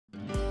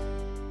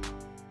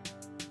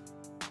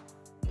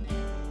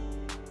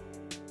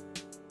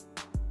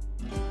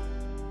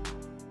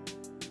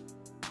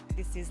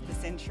This is the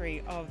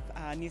century of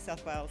New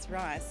South Wales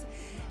rice,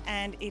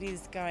 and it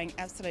is going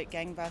absolute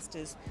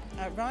gangbusters.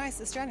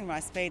 Australian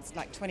rice feeds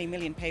like 20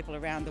 million people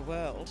around the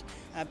world,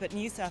 but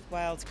New South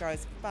Wales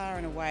grows far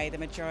and away the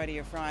majority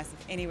of rice of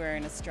anywhere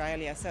in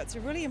Australia. So it's a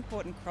really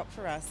important crop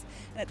for us,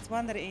 and it's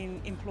one that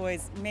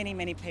employs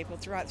many people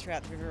right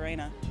throughout the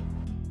Riverina.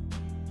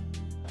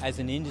 As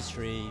an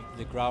industry,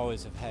 the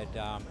growers have had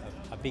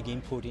a big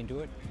input into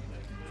it,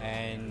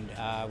 and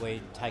we're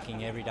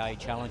taking everyday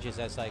challenges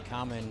as they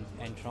come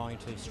and trying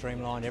to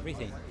streamline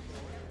everything.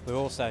 We're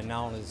also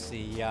known as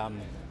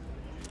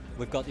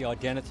we've got the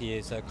identity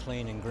as a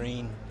clean and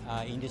green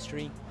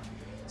industry,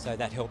 so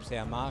that helps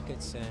our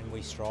markets and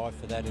we strive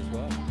for that as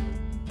well.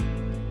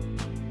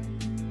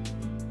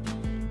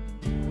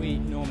 We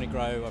normally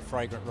grow a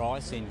fragrant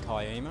rice in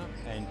Kiama,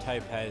 and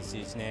Topaz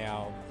is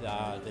now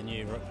the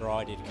new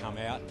variety to come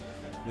out,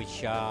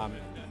 which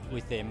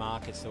with their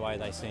markets the way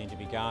they seem to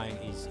be going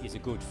is a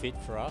good fit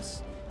for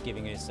us,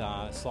 giving us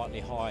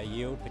slightly higher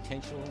yield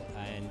potential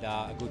and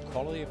a good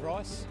quality of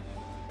rice.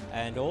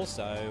 And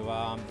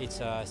also it's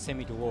a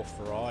semi-dwarf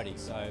variety,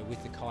 so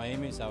with the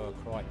Kiamas they were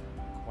quite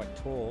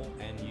tall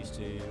and used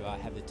to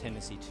have the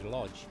tendency to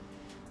lodge.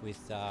 With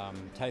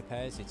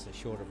Topaz it's a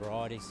shorter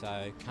variety,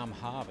 so come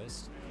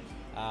harvest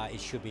it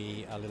should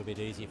be a little bit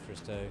easier for us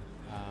to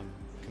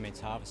commence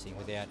harvesting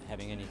without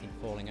having anything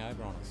falling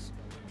over on us.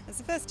 It's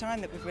the first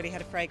time that we've really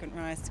had a fragrant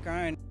rice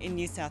grown in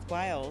New South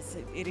Wales.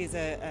 It is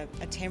a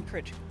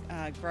temperate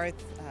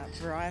growth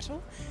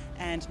varietal,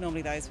 and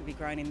normally those would be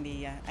grown in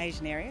the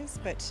Asian areas,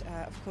 but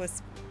of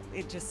course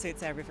it just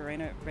suits our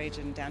Riverina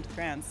region down to the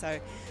ground, so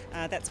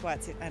that's why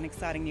it's an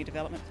exciting new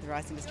development for the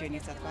rice industry in New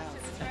South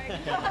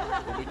Wales.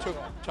 Well, we took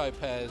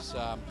Topaz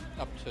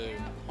up to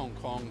Hong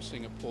Kong,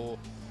 Singapore,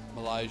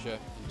 Malaysia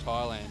and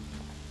Thailand,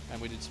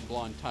 and we did some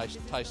blind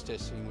taste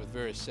testing with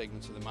various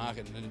segments of the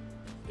market, and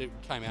it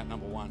came out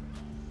 #1,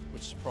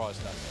 which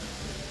surprised us.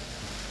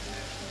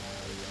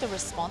 The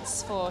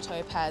response for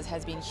Topaz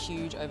has been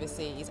huge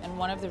overseas, and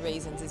one of the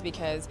reasons is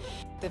because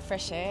the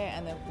fresh air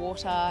and the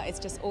water, it's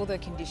just all the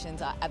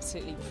conditions are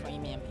absolutely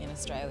premium in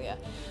Australia.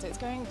 So it's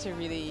going to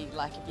really be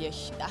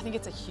I think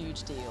it's a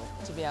huge deal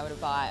to be able to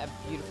buy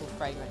a beautiful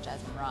fragrant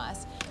jasmine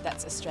rice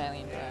that's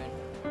Australian grown.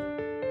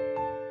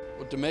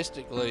 Well,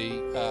 domestically,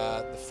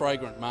 the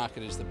fragrant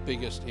market is the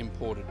biggest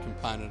imported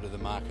component of the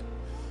market,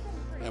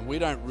 and we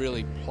don't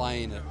really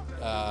play in it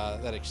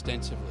that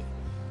extensively.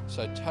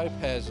 So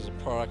Topaz is a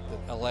product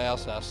that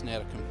allows us now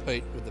to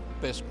compete with the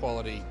best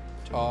quality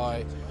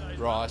Thai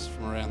rice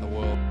from around the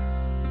world.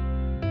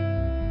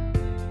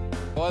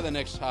 By the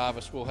next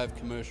harvest we'll have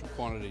commercial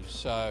quantities,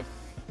 so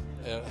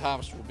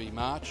harvest will be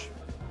March.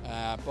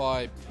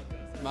 By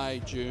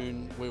May,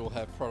 June we will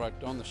have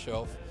product on the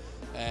shelf,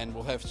 and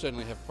we'll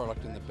certainly have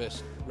product in the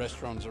best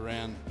restaurants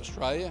around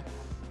Australia,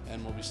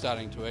 and we'll be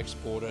starting to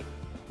export it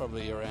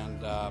probably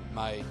around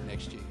May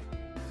next year.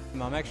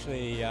 I'm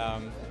actually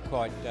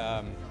quite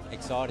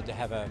excited to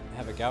have a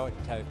go at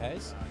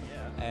Topaz,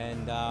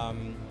 and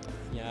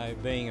you know,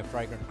 being a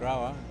fragrant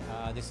grower,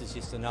 this is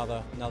just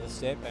another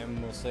step,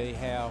 and we'll see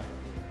how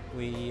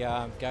we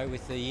go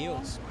with the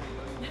yields.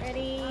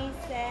 Ready,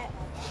 set.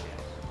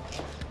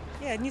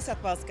 Yeah, New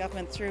South Wales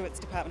Government through its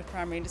Department of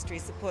Primary Industry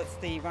supports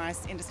the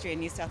rice industry in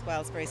New South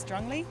Wales very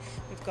strongly.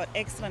 We've got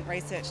excellent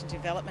research and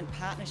development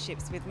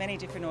partnerships with many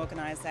different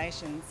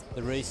organisations.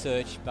 The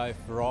research, both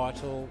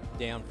varietal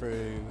down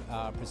through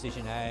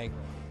precision ag,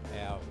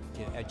 our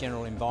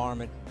general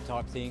environment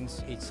type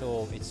things, it's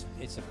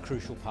a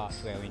crucial part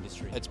to our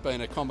industry. It's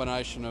been a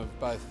combination of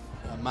both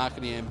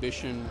marketing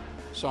ambition,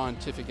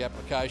 scientific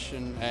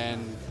application,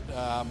 and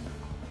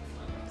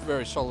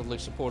very solidly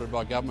supported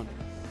by government.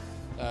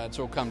 It's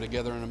all come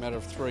together in a matter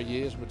of 3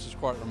 years, which is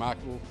quite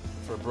remarkable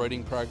for a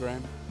breeding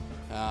program.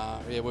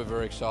 Yeah, we're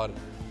very excited.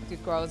 The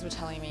growers were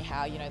telling me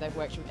how they've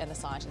worked, and the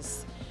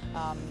scientists,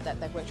 that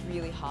they've worked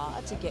really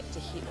hard to hit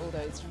all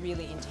those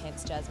really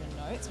intense jasmine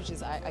notes, which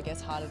is I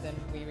guess harder than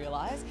we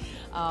realise.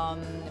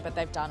 But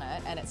they've done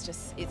it, and it's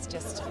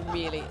just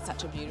really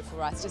such a beautiful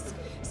rice, just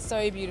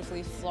so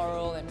beautifully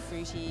floral and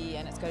fruity,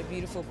 and it's got a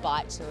beautiful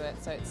bite to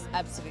it, so it's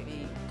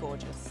absolutely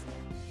gorgeous.